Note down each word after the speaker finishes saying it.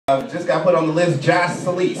Just got put on the list, Josh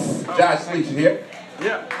Solis. Josh Solis, you here?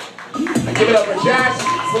 Yeah. Give it up for Josh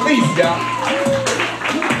Solis, y'all.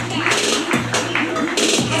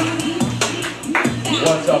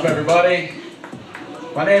 What's up, everybody?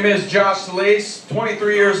 My name is Josh Solis,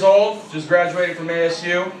 23 years old, just graduated from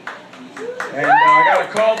ASU. And I got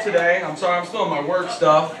a call today. I'm sorry, I'm still in my work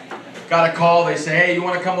stuff. Got a call, they say, hey, you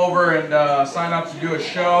want to come over and sign up to do a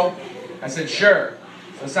show? I said, sure.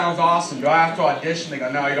 That sounds awesome. Do I have to audition? They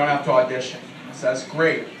go, no, you don't have to audition. I said, that's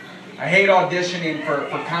great. I hate auditioning for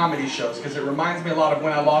comedy shows because it reminds me a lot of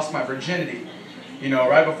when I lost my virginity. You know,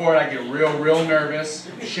 right before it, I get real nervous,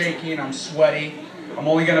 I'm shaking, I'm sweaty. I'm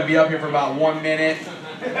only going to be up here for about 1 minute.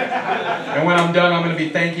 And when I'm done, I'm going to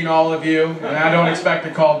be thanking all of you, and I don't expect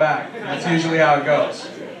a call back. That's usually how it goes.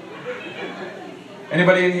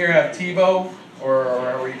 Anybody in here have TiVo? Or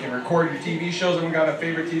where you can record your TV shows? Everyone got a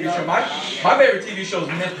favorite TV show? My favorite TV show is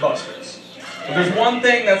Mythbusters. But there's one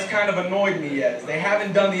thing that's kind of annoyed me yet. Is they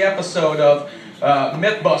haven't done the episode of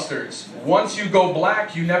Mythbusters. Once you go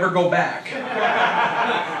black, you never go back.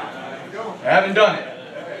 I haven't done it.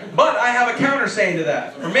 But I have a counter saying to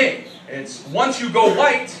that. For me, it's once you go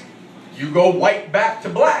white back to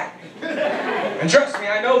black. And trust me,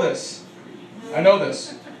 I know this. I know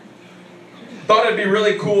this. Thought it'd be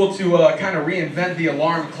really cool to kind of reinvent the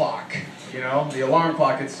alarm clock. You know, the alarm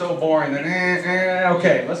clock, it's so boring that,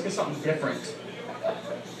 okay, let's get something different.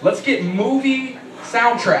 Let's get movie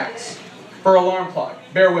soundtracks for alarm clock.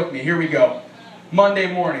 Bear with me, here we go. Monday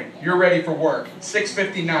morning, you're ready for work.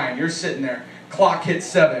 6:59, you're sitting there. Clock hits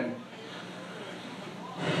 7.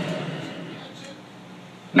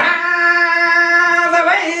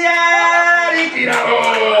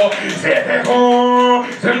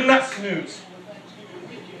 Snooze.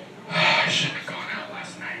 I shouldn't have gone out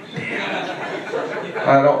last night. Damn.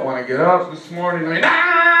 I don't want to get up this morning.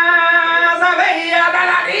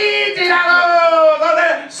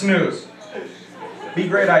 Snooze. Be a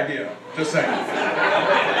great idea. Just saying.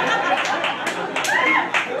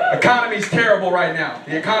 Economy's terrible right now.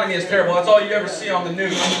 The economy is terrible. That's all you ever see on the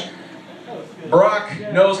news.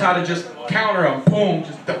 Barack knows how to just counter them. Boom.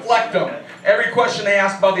 Just deflect them. Every question they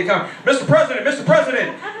ask about the economy. Mr. President,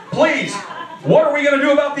 please, what are we going to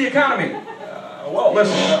do about the economy? Well,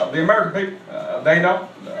 listen, the American people, they know,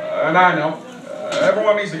 and I know.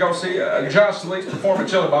 Everyone needs to go see Josh Solis perform at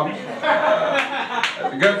Chili Bomb.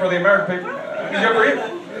 It'd be good for the American people. Good for you.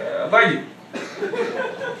 Thank you.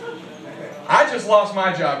 I just lost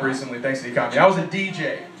my job recently thanks to the economy. I was a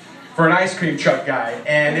DJ for an ice cream truck guy,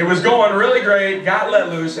 and it was going really great, got let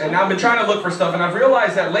loose, and I've been trying to look for stuff, and I've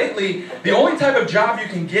realized that lately, the only type of job you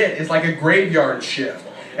can get is like a graveyard shift.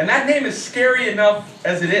 And that name is scary enough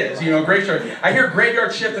as it is, you know, graveyard. I hear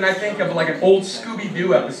graveyard shift and I think of like an old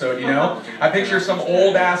Scooby-Doo episode, you know? I picture some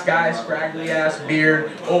old-ass guy, scraggly-ass beard,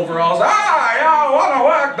 overalls. I want to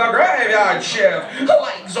work the graveyard shift.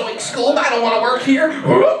 Like Zoe School, I don't want to work here.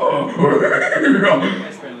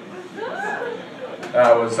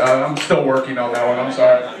 I'm still working on that one, I'm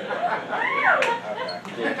sorry.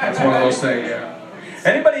 That's one of those things, yeah.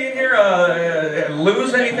 Anybody in here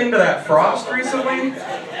lose anything to that frost recently?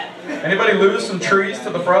 Anybody lose some trees to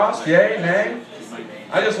the frost? Yay, nay?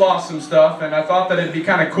 I just lost some stuff, and I thought that it'd be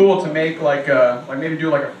kind of cool to make like maybe do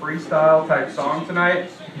like a freestyle type song tonight.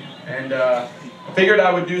 And I figured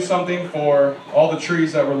I would do something for all the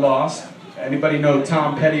trees that were lost. Anybody know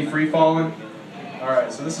Tom Petty, Free Fallin'?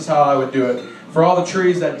 Alright, so this is how I would do it. For all the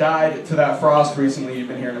trees that died to that frost recently you've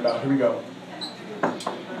been hearing about. Here we go.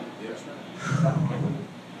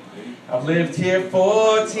 I've lived here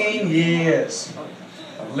 14 years.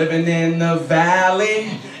 I'm living in the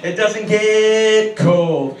valley. It doesn't get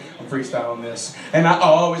cold. I'm freestyling this. And I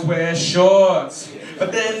always wear shorts.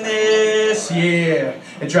 But then this year,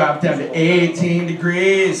 it dropped down to 18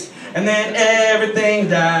 degrees. And then everything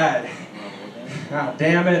died. Ah,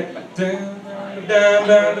 damn it.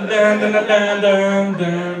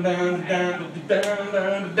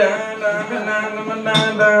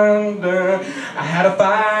 I had a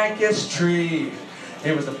ficus tree.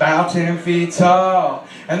 It was about 10 feet tall.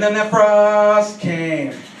 And then that frost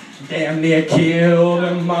came. Damn near killed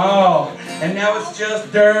them all. And now it's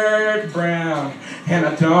just dirt brown. And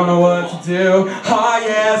I don't know what to do. Oh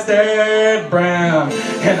yeah, it's dirt brown.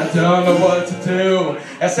 And I don't know what to do.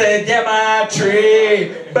 I said, get my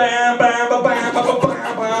tree. Bam, bam, bam, bam, bam, bam,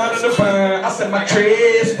 bam, bam. I said, my tree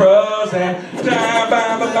is frozen. Bam, bam,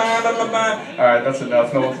 bam, bam, bam, bam. Alright, that's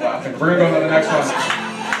enough. No one's laughing. We're gonna go to the next one.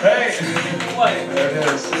 Hey! There it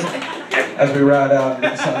is. As we ride out into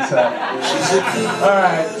the sunset.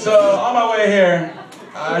 Alright, so on my way here,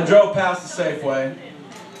 I drove past the Safeway.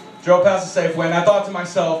 And I thought to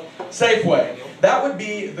myself, Safeway, that would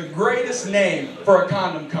be the greatest name for a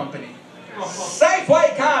condom company.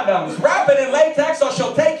 Safeway Condoms. Wrap it in latex or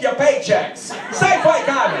she'll take your paychecks. Safeway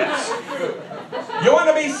Condoms. You want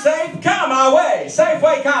to be safe? Come our way.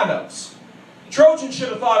 Safeway Condoms. Trojan should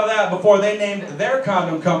have thought of that before they named their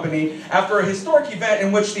condom company after a historic event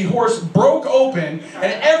in which the horse broke open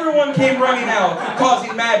and everyone came running out,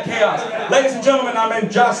 causing mad chaos. Ladies and gentlemen, I'm named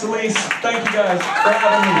Josh Solis. Thank you guys for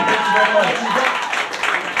having me. Thank you very much.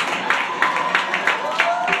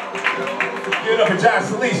 Give it up for Josh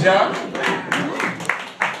Solis, y'all.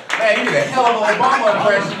 Man, he did a hell of an Obama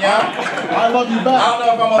impression, y'all. I love you back. I don't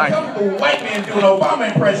know if I'm uncomfortable with white men doing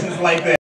Obama impressions like that.